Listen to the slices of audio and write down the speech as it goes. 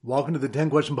Welcome to the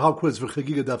 10-question pop quiz for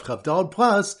Chagigah Daf Chavdal,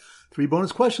 plus 3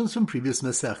 bonus questions from previous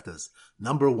Masechtas.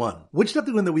 Number 1. Which daf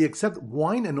that we accept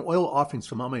wine and oil offerings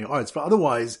from Amei Arts, for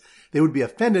otherwise they would be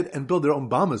offended and build their own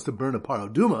bamas to burn a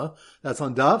paroduma? That's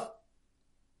on Daf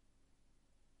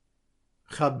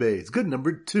Chav Beis. Good.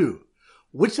 Number 2.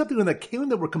 Which daf that kalim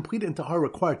that were completed in Tahar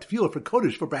required tefillah for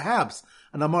Kodesh, for perhaps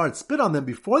an Amar had spit on them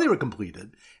before they were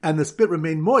completed, and the spit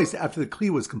remained moist after the kli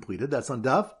was completed? That's on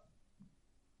Daf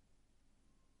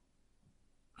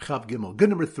Chav Gimel. Good.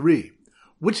 Number 3.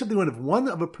 Which of the one, if one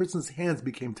of a person's hands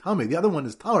became tamei, the other one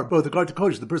is tahor, but with regard to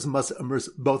kodesh, the person must immerse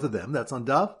both of them? That's on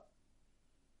Daf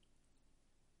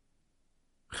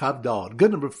Chav Dal. Good.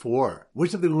 Number 4.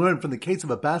 Which of the learned from the case of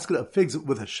a basket of figs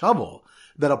with a shovel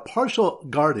that a partial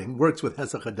guarding works with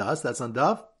hesach hadas? That's on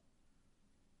Daf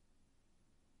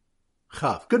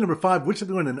Chav. Good. Number 5. Which of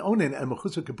the one an onen and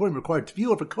mechusar kippurim required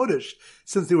tefillah for kodesh,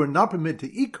 since they were not permitted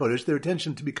to eat kodesh, their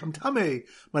intention to become tamei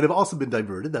might have also been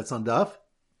diverted? That's on Daf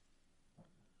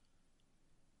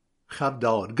Chav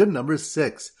Daled. Good. Number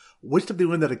 6. Which of the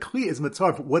one that a kli is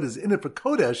mitzvah for what is in it for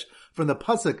kodesh from the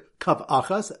pasuk kav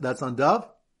achas? That's on Daf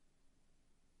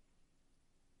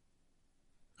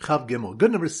Chav Gimel.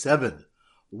 Good. Number 7.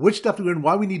 Which daf we learn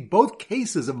why we need both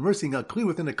cases of immersing a kli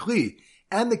within a kli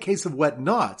and the case of wet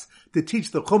knots to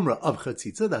teach the chumrah of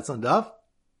chatzitza? That's on Daf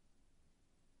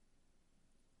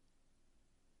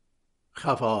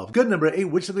Chavav. Good. Number 8.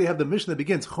 Which do we have the mission that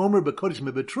begins Chomer b'kodesh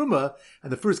mibetruma,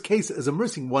 and the first case is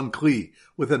immersing one kli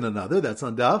within another? That's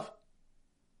on Daf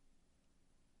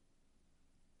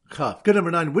Chav. Good.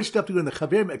 Number 9. Which daf do we in the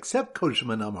Chaverim accept kodesh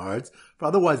and Amei Arts, for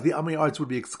otherwise the Amei Arts would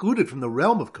be excluded from the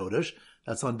realm of kodesh?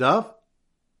 That's on Daf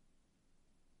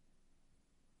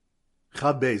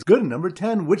Chav Beis. Good. Number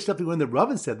 10. Which daf do we in the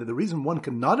Ravin said that the reason one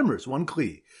cannot immerse one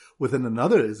kli within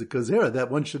another is a kazera, that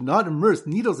one should not immerse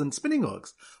needles and spinning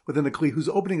hooks within a kli whose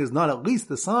opening is not at least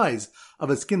the size of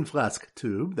a skin flask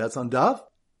tube? That's on Daf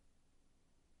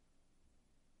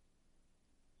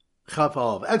Chav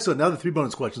Aleph. Excellent. Now the 3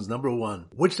 bonus questions. Number 1.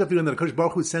 Which daf do we that HaKadosh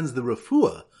Baruch Hu sends the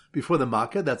refuah before the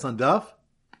makkah? That's on Daf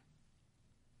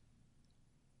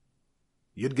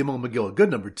Yud Gimel Megillah. Good.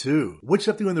 Number 2. Which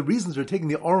daf do we the reasons for taking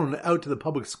the aron out to the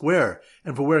public square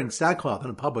and for wearing sackcloth on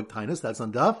a public tainus? That's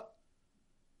on Daf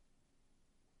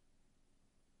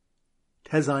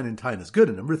Tezain and tainus. Good.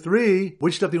 And number 3.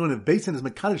 Which daf do we if Beis is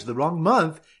mekadosh the wrong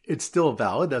month, it's still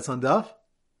valid? That's on Daf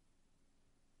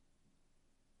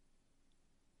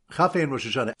Chafei and Rosh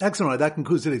Hashanah. Excellent. That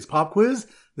concludes today's pop quiz.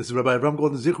 This is Rabbi Avram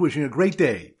Golden Zich wishing you a great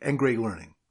day and great learning.